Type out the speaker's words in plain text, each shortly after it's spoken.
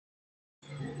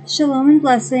Shalom and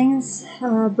blessings,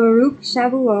 Baruch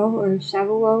Shavuot, or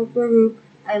Shavuot Baruch.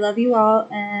 I love you all,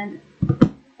 and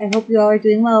I hope you all are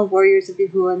doing well, warriors of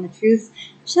Yahuah and the truth,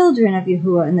 children of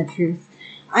Yahuah and the truth.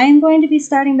 I am going to be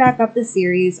starting back up the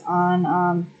series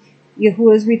on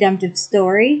Yahuah's redemptive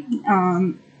story.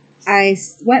 I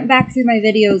went back through my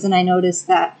videos and I noticed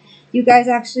that you guys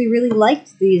actually really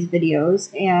liked these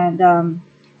videos, and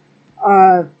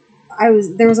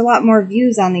there was a lot more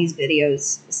views on these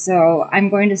videos, so I'm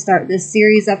going to start this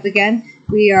series up again.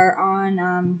 We are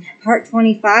on part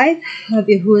 25 of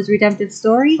Yahuah's redemptive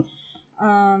story.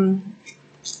 I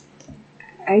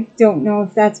don't know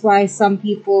if that's why some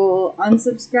people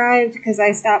unsubscribed because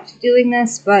I stopped doing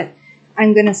this, but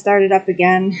I'm going to start it up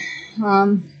again.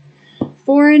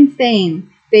 Foreign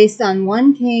fame, based on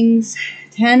 1 Kings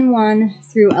 10:1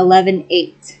 through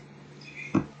 11:8.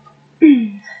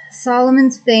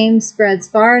 Solomon's fame spreads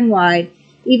far and wide,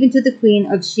 even to the Queen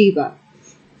of Sheba.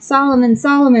 Solomon,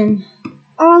 Solomon,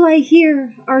 all I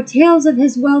hear are tales of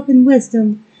his wealth and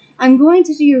wisdom. I'm going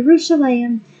to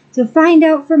Jerusalem to find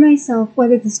out for myself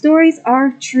whether the stories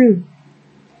are true.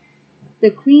 The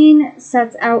queen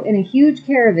sets out in a huge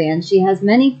caravan. She has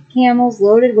many camels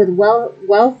loaded with wealth,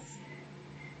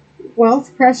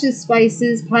 precious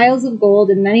spices, piles of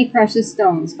gold, and many precious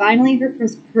stones. Finally,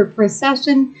 her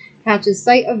procession catches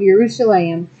sight of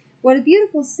Jerusalem. What a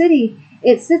beautiful city!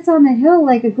 It sits on the hill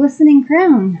like a glistening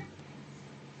crown.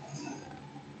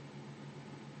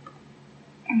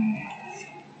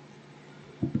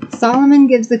 Solomon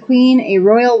gives the queen a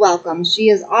royal welcome. She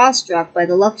is awestruck by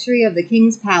the luxury of the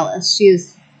king's palace.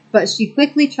 But she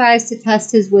quickly tries to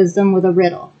test his wisdom with a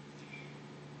riddle.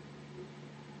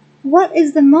 What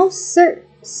is the most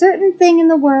certain thing in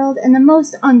the world and the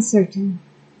most uncertain?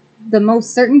 The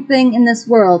most certain thing in this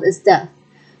world is death,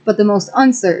 but the most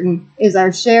uncertain is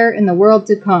our share in the world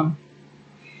to come.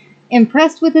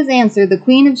 Impressed with his answer, the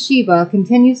Queen of Sheba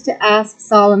continues to ask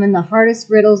Solomon the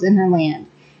hardest riddles in her land.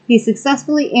 He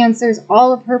successfully answers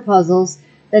all of her puzzles,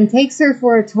 then takes her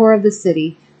for a tour of the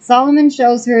city. Solomon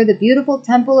shows her the beautiful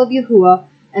temple of Yahuah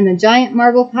and the giant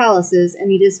marble palaces, and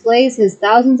he displays his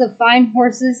thousands of fine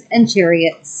horses and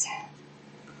chariots.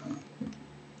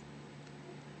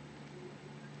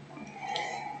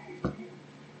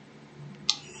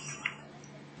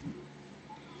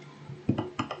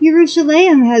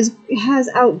 Jerusalem has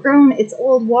outgrown its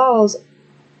old walls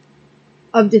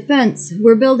of defense.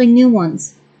 We're building new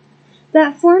ones.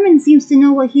 That foreman seems to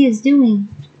know what he is doing.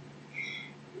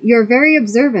 You're very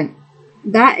observant.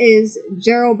 That is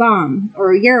Jeroboam,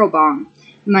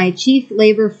 my chief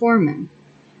labor foreman.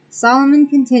 Solomon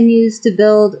continues to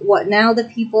build but now the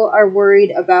people are worried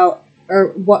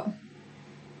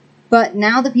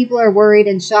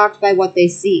and shocked by what they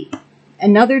see.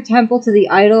 Another temple to the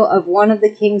idol of one of the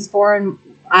king's foreign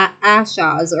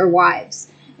ashas, or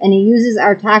wives, and he uses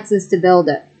our taxes to build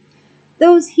it.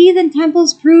 Those heathen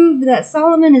temples prove that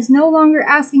Solomon is no longer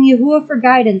asking Yahuah for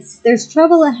guidance. There's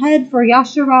trouble ahead for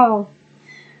YISHARAL.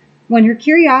 When her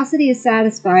curiosity is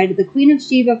satisfied, the Queen of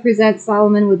Sheba presents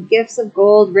Solomon with gifts of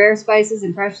gold, rare spices,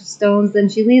 and precious stones. Then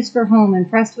she leaves for home,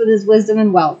 impressed with his wisdom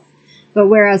and wealth. But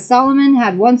whereas Solomon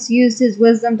had once used his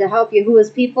wisdom to help Yahuah's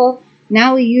people,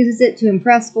 now he uses it to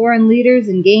impress foreign leaders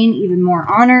and gain even more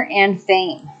honor and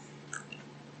fame.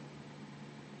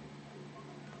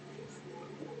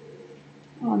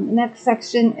 The next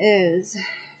section is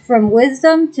From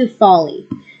Wisdom to Folly,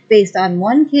 based on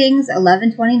 1 Kings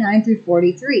 11:29 through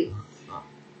 43.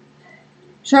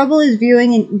 Trouble is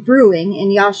brewing in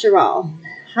YISHARAL.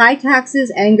 High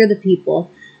taxes anger the people.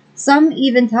 Some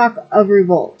even talk of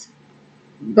revolt.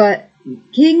 But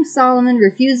King Solomon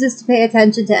refuses to pay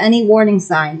attention to any warning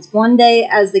signs. One day,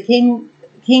 as the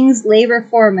king's labor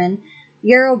foreman,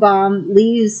 Jeroboam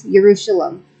leaves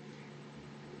Jerusalem.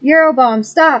 Jeroboam,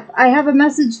 stop! I have a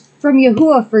message from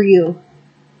Yahuah for you.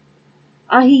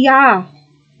 Yahuah.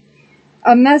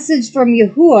 A message from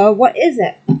Yahuah? What is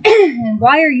it? And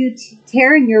why are you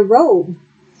tearing your robe?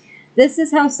 This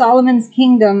is how Solomon's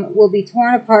kingdom will be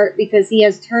torn apart because he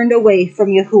has turned away from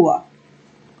Yahuah.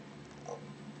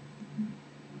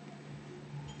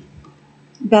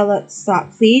 Bella,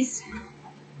 stop, please.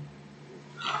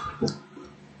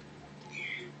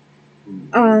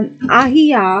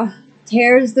 Yahuah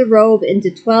tears the robe into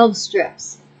 12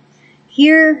 strips.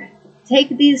 Here,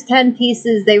 take these 10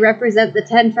 pieces. They represent the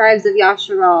 10 tribes of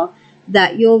YISHARAL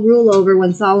that you'll rule over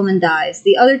when Solomon dies.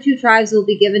 The other 2 tribes will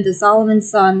be given to Solomon's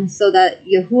son so that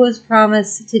Yahuah's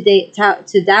promise to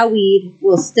Dawid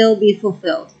will still be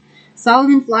fulfilled.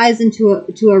 Solomon flies into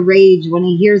a rage when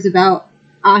he hears about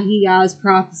Yahuah's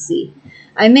prophecy.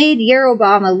 I made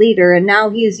Jeroboam a leader, and now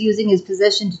he is using his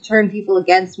position to turn people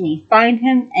against me. Find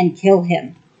him and kill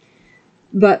him."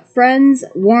 But friends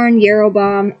warn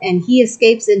Jeroboam, and he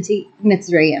escapes into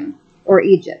Mitzrayim, or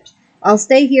Egypt. "I'll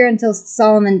stay here until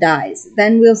Solomon dies.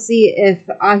 Then we'll see if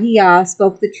Yahuah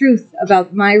spoke the truth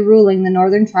about my ruling the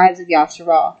northern tribes of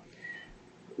YISHARAL.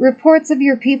 Reports of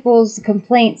your people's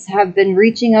complaints have been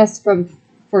reaching us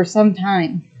for some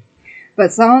time.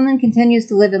 But Solomon continues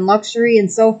to live in luxury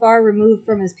and so far removed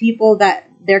from his people that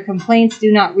their complaints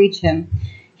do not reach him.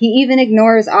 He even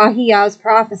ignores Yahuah's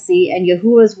prophecy and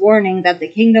Yahuah's warning that the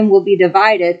kingdom will be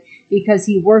divided because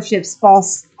he worships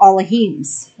false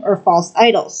Elohims, or false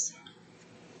idols.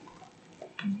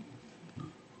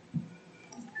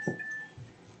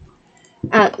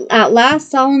 At last,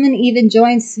 Solomon even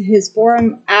joins his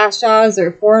foreign ashas,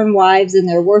 or foreign wives, in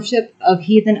their worship of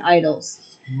heathen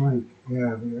idols.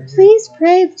 "Please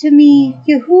pray to me,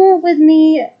 Yahuah, with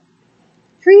me.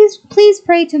 Please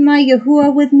pray to my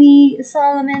Yahuah with me,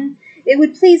 Solomon. It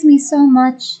would please me so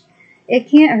much. It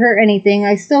can't hurt anything.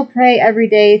 I still pray every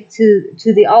day to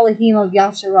the Elohim of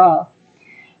YISHARAL.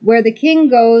 Where the king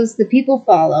goes, the people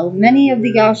follow. Many of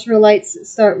the Yisharalites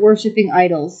start worshiping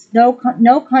idols.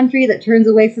 No country that turns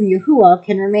away from Yahuah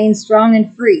can remain strong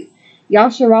and free.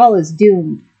 YISHARAL is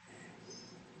doomed."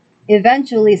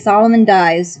 Eventually, Solomon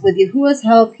dies. With Yahuah's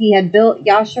help, he had built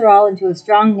YISHARAL into a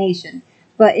strong nation.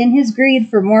 But in his greed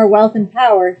for more wealth and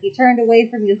power, he turned away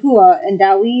from Yahuah, and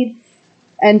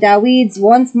David's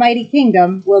once mighty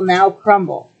kingdom will now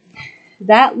crumble.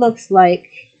 That looks like,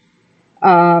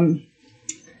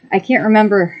 I can't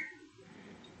remember.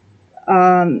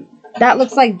 That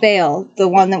looks like Baal, the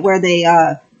one where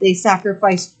they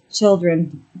sacrificed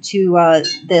children to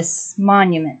this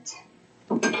monument.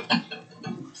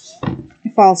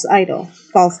 False idol,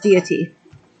 false deity.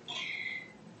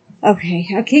 Okay,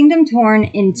 a kingdom torn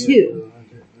in two.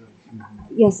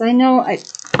 Yes, I know.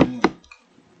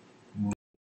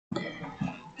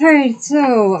 Alright,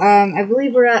 so I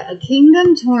believe we're at a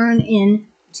kingdom torn in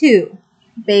two,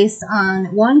 based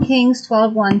on 1 Kings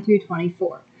 12:1 through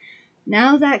 24.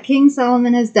 Now that King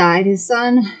Solomon has died, his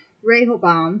son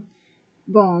Rehoboam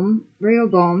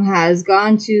has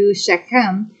gone to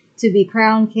Shechem to be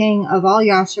crowned king of all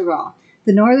YISHARAL.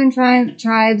 The northern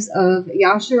tribes of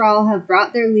YISHARAL have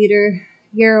brought their leader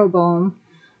Jeroboam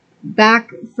back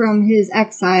from his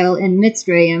exile in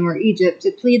Mitzrayim, or Egypt,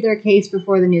 to plead their case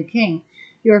before the new king.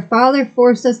 "Your father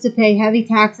forced us to pay heavy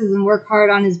taxes and work hard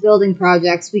on his building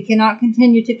projects. We cannot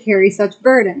continue to carry such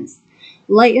burdens.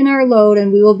 Lighten our load,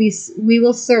 and we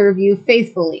will serve you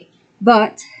faithfully.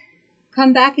 But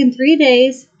come back in 3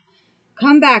 days.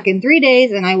 Come back in 3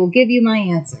 days, and I will give you my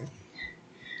answer."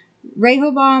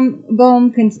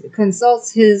 Rehoboam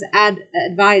consults his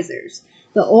advisors.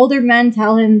 The older men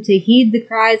tell him to heed the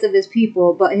cries of his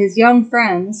people, but his young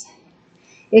friends,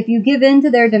 "If you give in to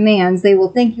their demands, they will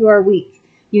think you are weak.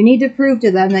 You need to prove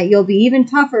to them that you'll be even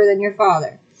tougher than your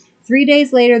father." 3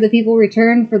 days later, the people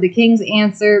return for the king's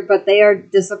answer, but they are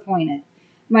disappointed.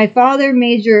 "My father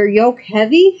made your yoke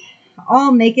heavy?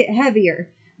 I'll make it heavier.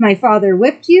 My father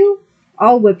whipped you?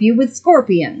 I'll whip you with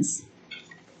scorpions."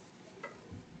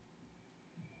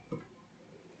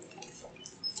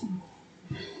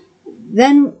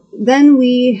 Then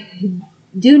we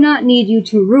do not need you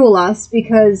to rule us,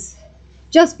 because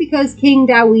just because King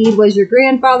David was your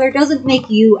grandfather doesn't make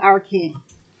you our king.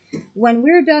 When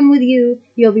we're done with you,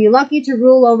 you'll be lucky to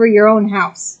rule over your own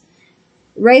house.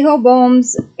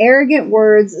 Rehoboam's arrogant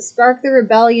words sparked the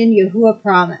rebellion Yahuah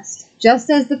promised. Just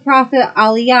as the prophet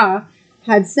Ahijah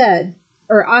had said,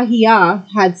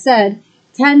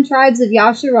 10 tribes of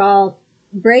YISHARAL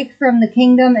break from the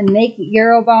kingdom and make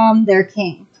Jeroboam their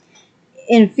king.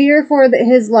 In fear for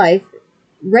his life,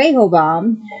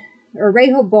 Rehoboam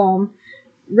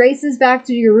races back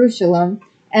to Jerusalem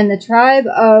and the tribe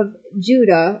of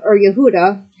Judah, or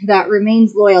Yehudah, that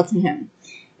remains loyal to him.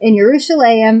 In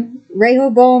Jerusalem,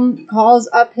 Rehoboam calls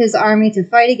up his army to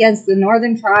fight against the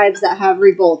northern tribes that have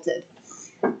revolted.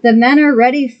 "The men are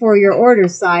ready for your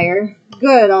orders, sire."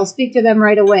 "Good, I'll speak to them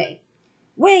right away."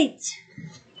 "Wait!"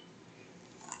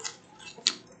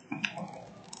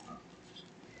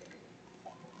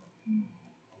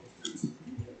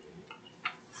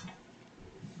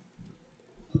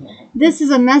 "This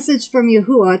is a message from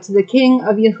Yahuah to the king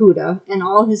of Yehudah and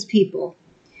all his people.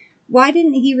 Why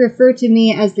didn't he refer to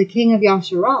me as the king of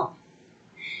YISHARAL?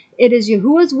 It is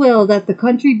Yahuah's will that the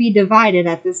country be divided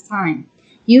at this time.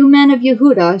 You men of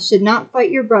Yehudah should not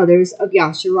fight your brothers of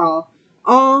YISHARAL.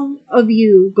 All of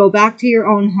you go back to your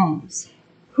own homes."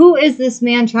 Who is this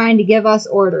man trying to give us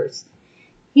orders?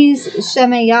 He's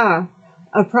Shemaiah,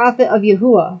 a prophet of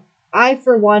Yahuah. I,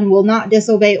 for one, will not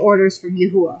disobey orders from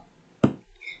Yahuah.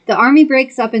 The army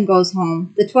breaks up and goes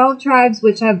home. The 12 tribes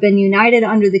which have been united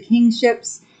under the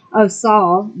kingships of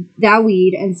Saul,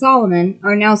 Dawid, and Solomon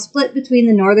are now split between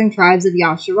the northern tribes of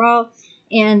YISHARAL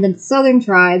and the southern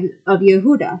tribe of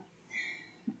Yehudah.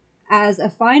 As a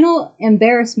final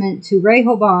embarrassment to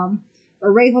Rehoboam,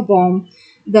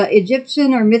 the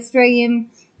Egyptian or Mitzrayim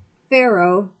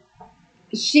Pharaoh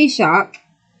Shishak,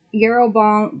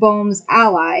 Jeroboam's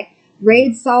ally,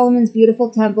 raids Solomon's beautiful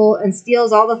temple and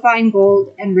steals all the fine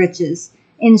gold and riches.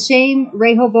 In shame,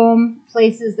 Rehoboam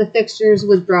replaces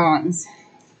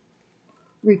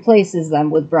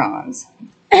them with bronze.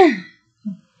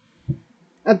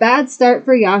 A bad start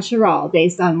for YISHARAL,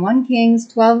 based on 1 Kings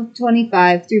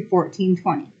 12:25 through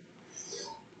 14:20.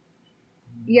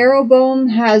 Jeroboam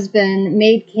has been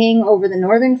made king over the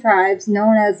northern tribes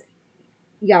known as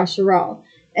YISHARAL,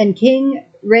 and King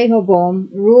Rehoboam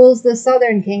rules the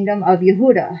southern kingdom of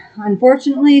Yehudah.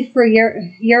 Unfortunately for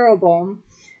Jeroboam,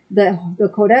 the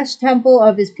Kodesh temple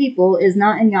of his people is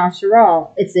not in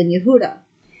YISHARAL, it's in Yehudah.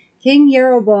 King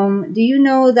Jeroboam, do you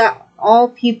know that all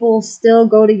people still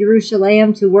go to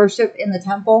Jerusalem to worship in the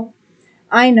temple?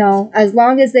 I know. As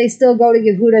long as they still go to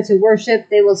Yehudah to worship,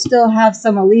 they will still have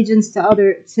some allegiance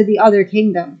to the other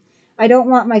kingdom. I don't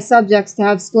want my subjects to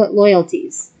have split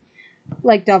loyalties,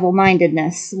 like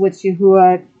double-mindedness, which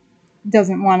Yahuah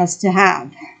doesn't want us to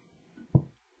have.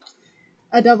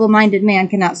 A double-minded man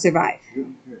cannot survive.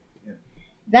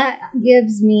 That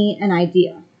gives me an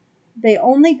idea. They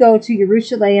only go to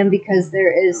Jerusalem because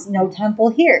there is no temple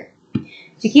here.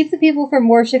 To keep the people from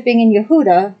worshiping in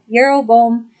Yehudah,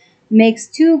 Jeroboam makes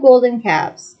 2 golden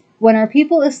calves. When our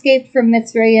people escaped from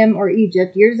Mitzrayim or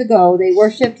Egypt years ago, they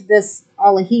worshipped this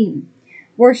Elohim.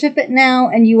 Worship it now,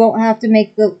 and you won't have to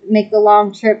make the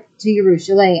long trip to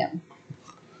Jerusalem.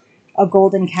 A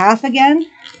golden calf again?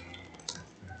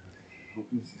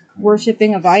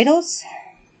 Worshipping of idols?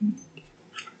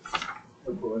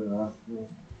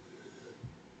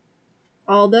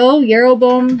 Although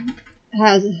Jeroboam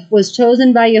was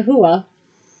chosen by Yahuah,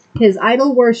 his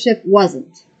idol worship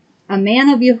wasn't. A man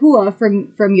of Yahuah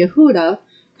from Yehudah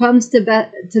comes to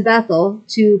Bethel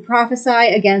to prophesy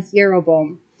against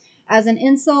Jeroboam. As an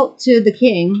insult to the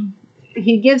king,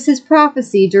 he gives his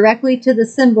prophecy directly to the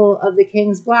symbol of the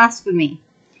king's blasphemy.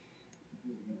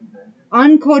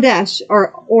 Unkodesh,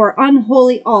 or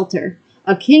unholy altar.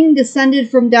 A king descended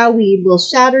from Dawid will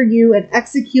shatter you and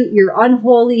execute your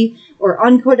unholy or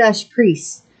unkodesh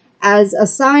priests. As a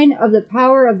sign of the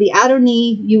power of the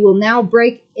Adonai, you will now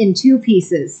break in 2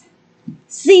 pieces.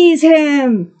 Seize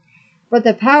him! But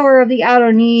the power of the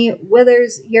Adonai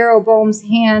withers Jeroboam's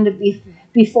hand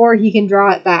before he can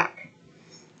draw it back.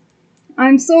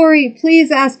 I'm sorry,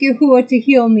 please ask Yahuah to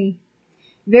heal me.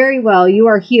 Very well, you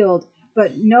are healed,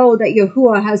 but know that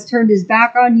Yahuah has turned his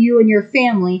back on you and your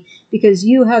family because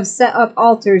you have set up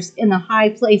altars in the high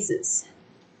places.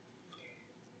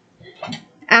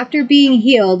 After being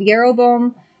healed,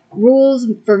 Jeroboam rules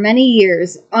for many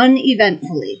years,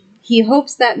 uneventfully. He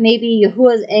hopes that maybe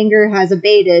Yahuah's anger has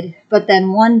abated, but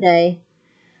then one day,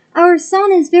 our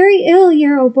son is very ill,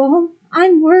 Jeroboam.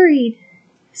 I'm worried.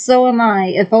 So am I,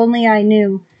 if only I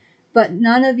knew. But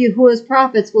none of Yahuah's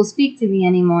prophets will speak to me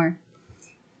anymore.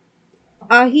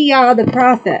 Yahuah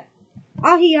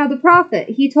the prophet.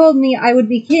 He told me I would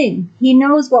be king. He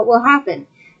knows what will happen.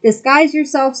 Disguise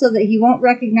yourself so that he won't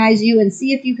recognize you and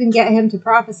see if you can get him to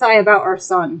prophesy about our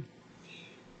son.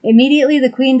 Immediately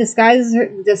the queen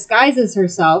disguises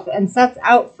herself and sets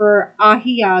out for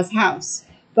Yahuah's house.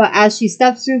 But as she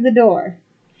steps through the door,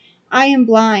 I am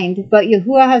blind, but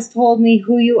Yahuah has told me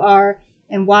who you are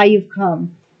and why you've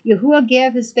come. Yahuah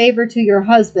gave his favor to your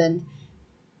husband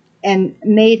and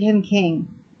made him king.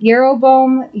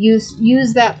 Jeroboam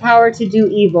used that power to do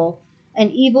evil,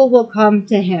 and evil will come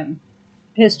to him.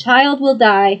 His child will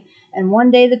die, and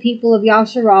one day the people of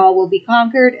YISHARAL will be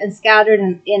conquered and scattered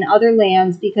in other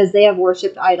lands because they have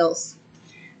worshipped idols.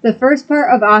 The first part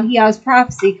of Yahuah's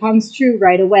prophecy comes true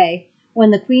right away.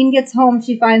 When the queen gets home,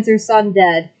 she finds her son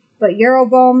dead. But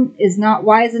Jeroboam is not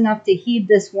wise enough to heed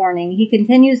this warning. He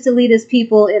continues to lead his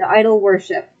people in idol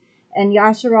worship, and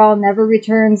YISHARAL never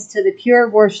returns to the pure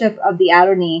worship of the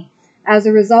Adonai. As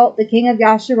a result, the kings of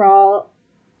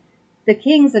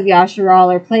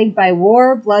YISHARAL are plagued by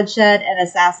war, bloodshed, and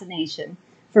assassination.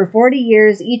 For 40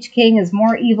 years, each king is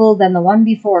more evil than the one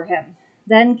before him.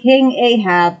 Then King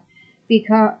Ahab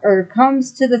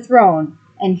comes to the throne,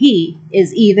 and he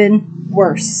is even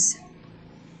worse.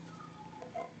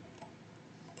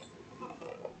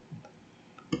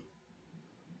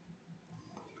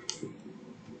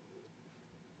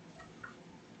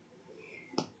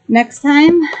 Next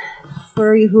time,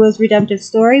 for Yahuah's redemptive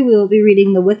story, we will be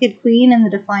reading The Wicked Queen and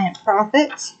the Defiant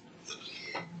Prophet,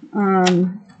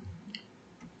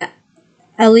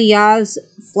 Eliah's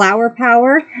Flower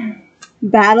Power,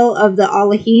 Battle of the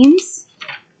Elohims,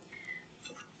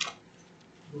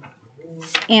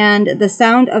 and The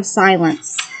Sound of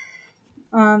Silence.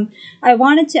 I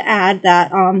wanted to add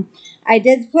that I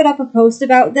did put up a post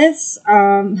about this.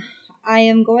 I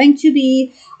am going to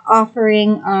be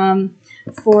offering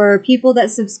for people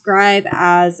that subscribe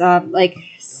as like,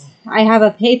 I have a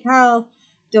PayPal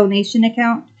donation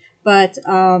account, but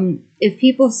if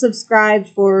people subscribe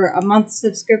for a month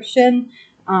subscription,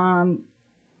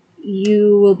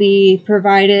 you will be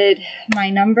provided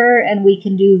my number, and we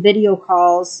can do video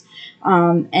calls,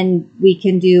 and we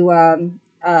can do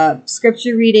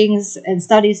scripture readings and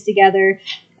studies together,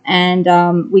 and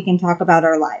we can talk about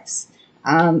our lives.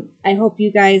 I hope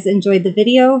you guys enjoyed the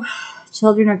video.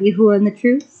 Children of Yahuah and the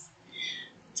Truth.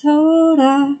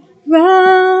 Toda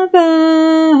Rabba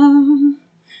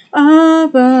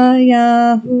Abba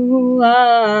Yahuah.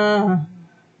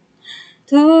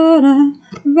 Toda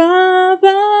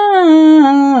Rabba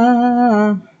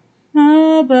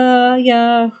Abba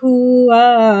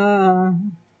Yahuah.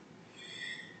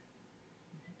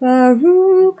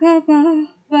 Baruch haba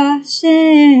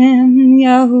Vashem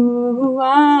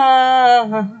Yahuah.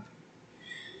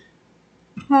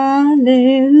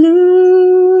 Hallelujah.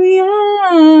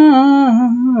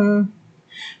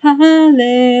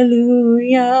 Hallelujah.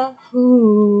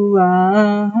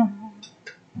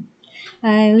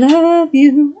 I love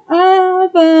you,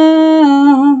 Abba.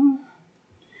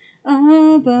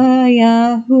 Abba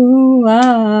Yahuah.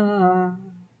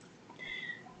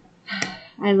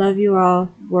 I love you all,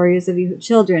 warriors of Yahuah,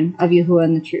 children of Yahuah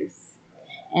and the Truth,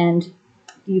 and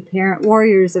you parent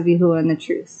warriors of Yahuah and the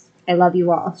Truth. I love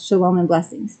you all. Shalom and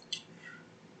blessings.